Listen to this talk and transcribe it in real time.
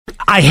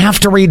I have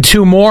to read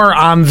two more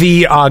on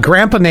the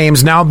grandpa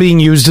names now being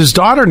used as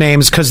daughter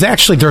names, because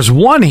actually there's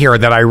one here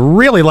that I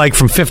really like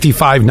from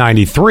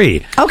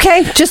 5593.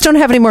 Okay, just don't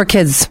have any more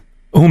kids.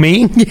 Who,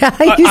 me?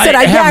 Yeah, you said,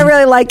 I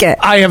really like it.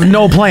 I have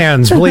no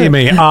plans, believe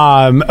me.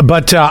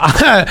 But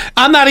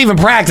I'm not even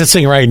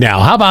practicing right now.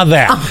 How about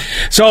that?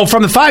 So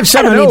from the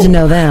 570. I don't need to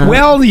know that.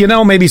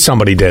 Well, maybe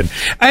somebody did.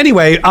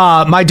 Anyway,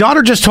 my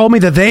daughter just told me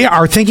that they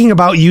are thinking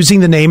about using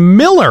the name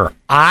Miller.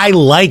 I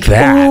like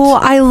that. Oh,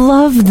 I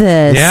love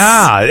this.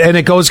 Yeah, and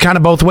it goes kind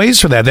of both ways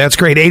for that. That's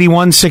great.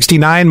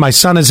 8169. My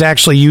son is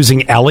actually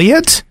using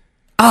Elliot.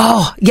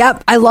 Oh,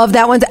 yep. I love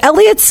that one.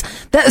 Elliot's.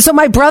 So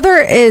my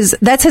brother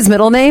that's his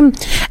middle name.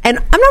 And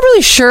I'm not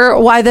really sure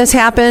why this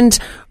happened.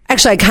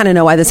 Actually, I kind of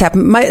know why this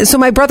happened.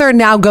 My brother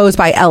now goes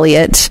by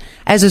Elliot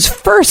as his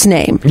first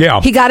name.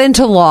 Yeah. He got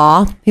into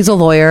law. He's a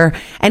lawyer,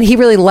 and he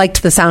really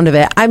liked the sound of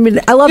it. I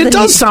mean, I love it. It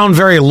does sound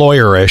very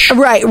lawyerish.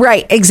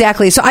 Right,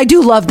 exactly. So I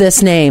do love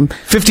this name.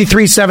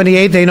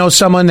 5378, they know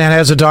someone that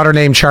has a daughter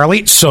named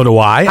Charlie. So do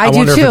I. I do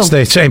wonder too. If it's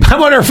the same. I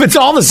wonder if it's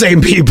all the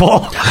same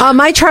people.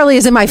 My Charlie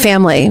is in my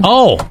family.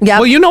 Oh. Yeah.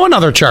 Well, you know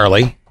another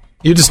Charlie.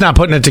 You're just not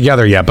putting it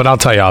together yet, but I'll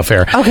tell you off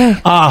air. Okay.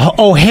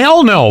 Oh,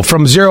 hell no,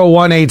 from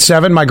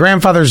 0187. My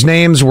grandfather's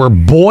names were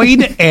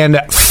Boyd and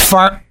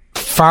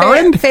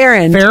Farrand?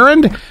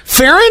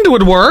 Farrand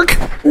would work.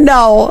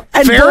 No.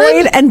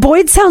 And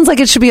Boyd sounds like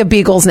it should be a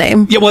beagle's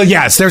name. Yeah, well,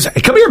 yes.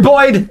 Come here,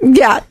 Boyd.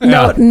 Yeah.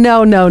 No.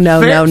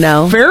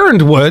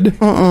 Farrand would.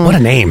 Mm-mm. What a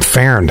name,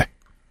 Farrand.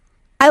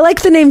 I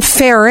like the name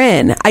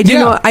Farron. I do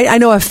know. I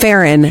know a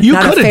Farron. You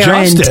could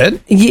adjust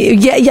it.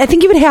 Yeah. I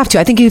think you would have to.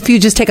 I think if you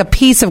just take a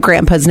piece of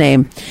Grandpa's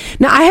name.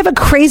 Now, I have a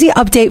crazy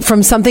update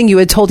from something you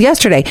had told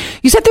yesterday.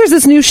 You said there's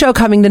this new show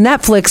coming to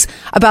Netflix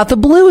about the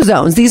blue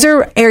zones. These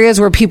are areas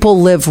where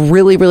people live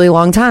really, really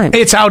long time.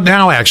 It's out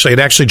now. Actually, it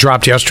actually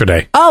dropped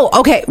yesterday. Oh,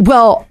 okay.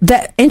 Well,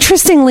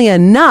 interestingly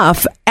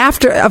enough,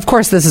 of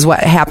course, this is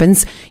what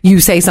happens. You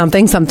say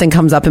something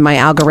comes up in my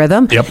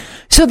algorithm. Yep.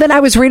 So then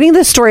I was reading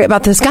this story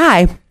about this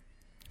guy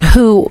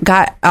who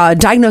got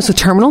diagnosed with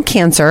terminal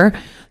cancer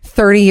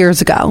 30 years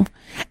ago.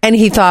 And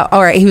he thought,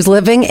 all right, he was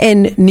living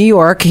in New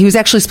York. He was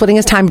actually splitting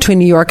his time between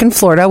New York and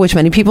Florida, which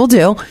many people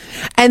do.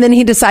 And then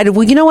he decided,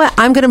 well, you know what?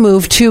 I'm going to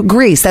move to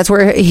Greece. That's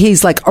where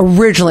he's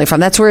originally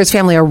from. That's where his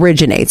family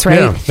originates,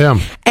 right? Yeah.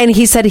 And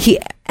he said he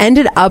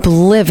ended up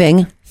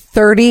living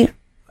 30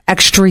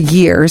 extra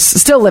years,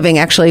 still living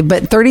actually,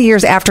 but 30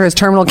 years after his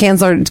terminal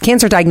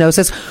cancer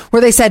diagnosis,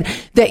 where they said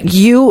that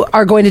you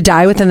are going to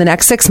die within the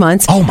next 6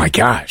 months. Oh my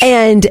gosh.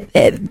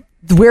 And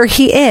where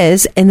he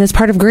is in this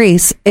part of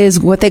Greece is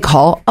what they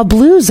call a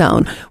blue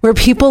zone, where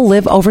people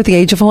live over the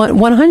age of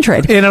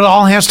 100. And it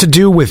all has to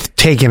do with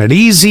taking it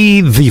easy,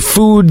 the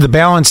food, the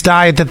balanced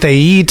diet that they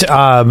eat,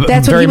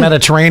 very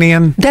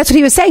Mediterranean. That's what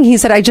he was saying. He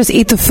said, I just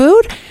eat the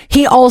food.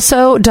 He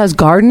also does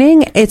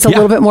gardening. It's a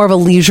little bit more of a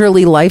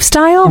leisurely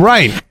lifestyle.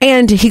 Right.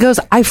 And he goes,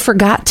 I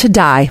forgot to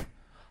die.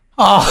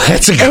 Oh,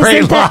 that's a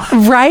great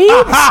line.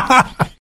 Right?